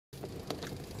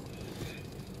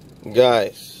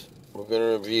Guys, we're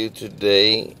gonna review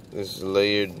today this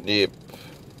layered dip.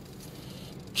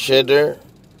 Cheddar,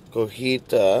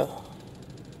 Cotija,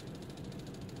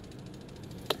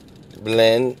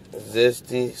 blend,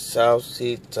 zesty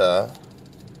salsita,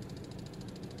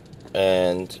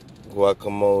 and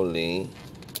guacamole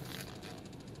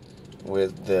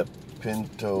with the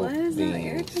pinto beans. Why is no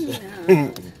air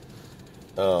coming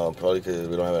out? Probably because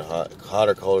we don't have it hot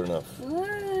or cold enough.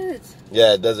 What?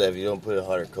 Yeah, it does that. If you don't put it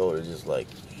hot or cold, it's just like.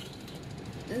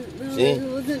 No, See?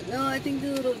 it wasn't. No, I think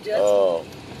the little jets. Oh.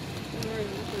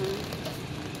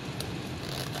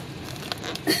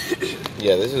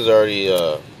 Yeah, this is already.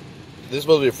 This is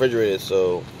supposed to be refrigerated,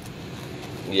 so.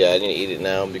 Yeah, I need to eat it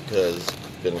now because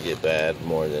it's gonna get bad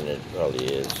more than it probably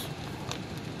is.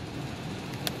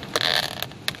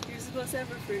 You're supposed to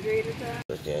have refrigerated that.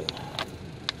 Again.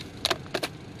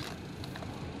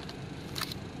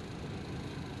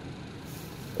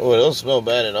 Oh, it don't smell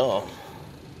bad at all.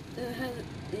 It has,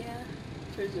 yeah,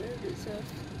 preserved itself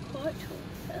quite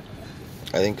well.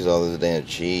 I think because all this damn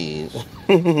cheese.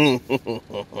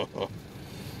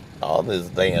 All this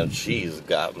damn cheese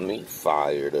got me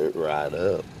fired right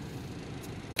up.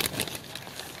 2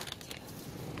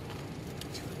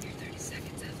 of your 30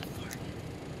 seconds hasn't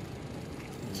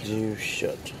farted. You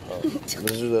shut up.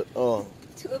 This is a, oh.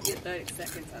 2 of your 30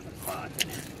 seconds hasn't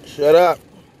farted. Shut up.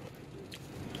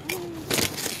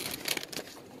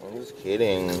 I'm just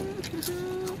kidding.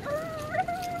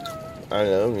 I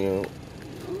love you.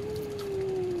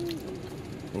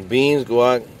 Beans,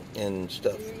 guac, and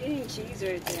stuff. You're getting cheese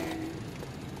right there.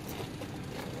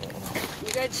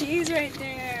 You got cheese right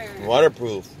there.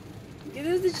 Waterproof.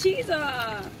 Get the cheese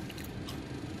off.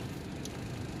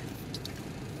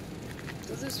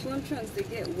 Those are swim trunks that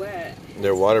get wet.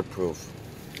 They're waterproof.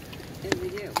 And they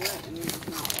get wet, I mean it's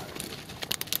not waterproof.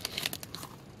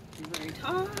 It's very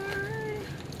tight.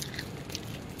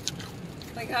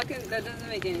 Like how can, that doesn't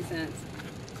make any sense.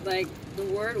 Like the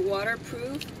word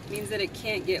waterproof means that it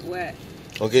can't get wet.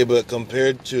 Okay, but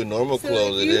compared to normal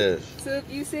clothes, it is. So if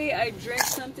you say I drank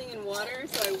something in water,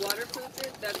 so I waterproofed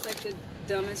it, that's like the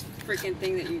dumbest freaking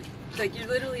thing that you, like you're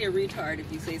literally a retard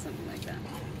if you say something like that.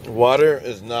 Water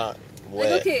is not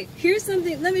wet. Like, okay, here's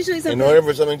something, let me show you something. In order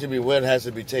for something to be wet, it has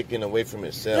to be taken away from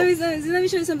itself. Let me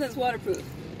show you something that's waterproof.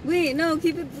 Wait, no,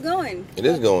 keep it going. It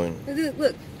is going.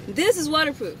 Look, this is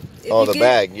waterproof. Oh, the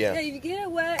bag, yeah. Yeah, if you get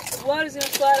it wet, the water's going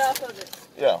to slide off of it.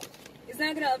 Yeah. It's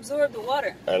not going to absorb the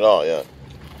water. At all, yeah.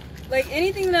 Like,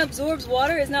 anything that absorbs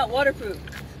water is not waterproof.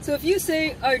 So if you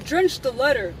say, I drenched the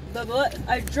leather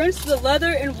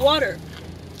in water,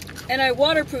 and I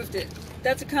waterproofed it,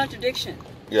 that's a contradiction.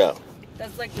 Yeah.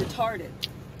 That's, like, retarded.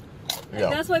 Yeah.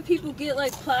 That's why people get,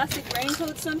 like, plastic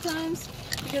raincoats sometimes,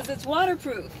 because it's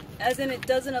waterproof. As in, it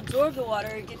doesn't absorb the water,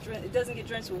 it doesn't get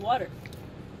drenched with water.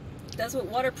 That's what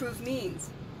waterproof means.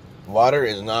 Water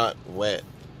is not wet.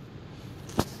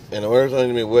 In order for something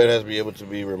to be wet, it has to be able to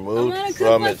be removed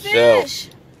from itself. Fish.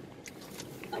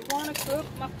 I want to cook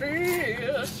my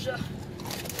fish.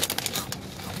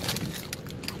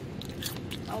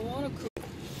 I want to cook.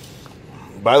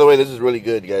 By the way, this is really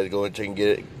good, guys. Go and check and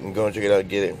get it. Go and check it out and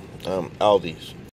get it. Aldi's.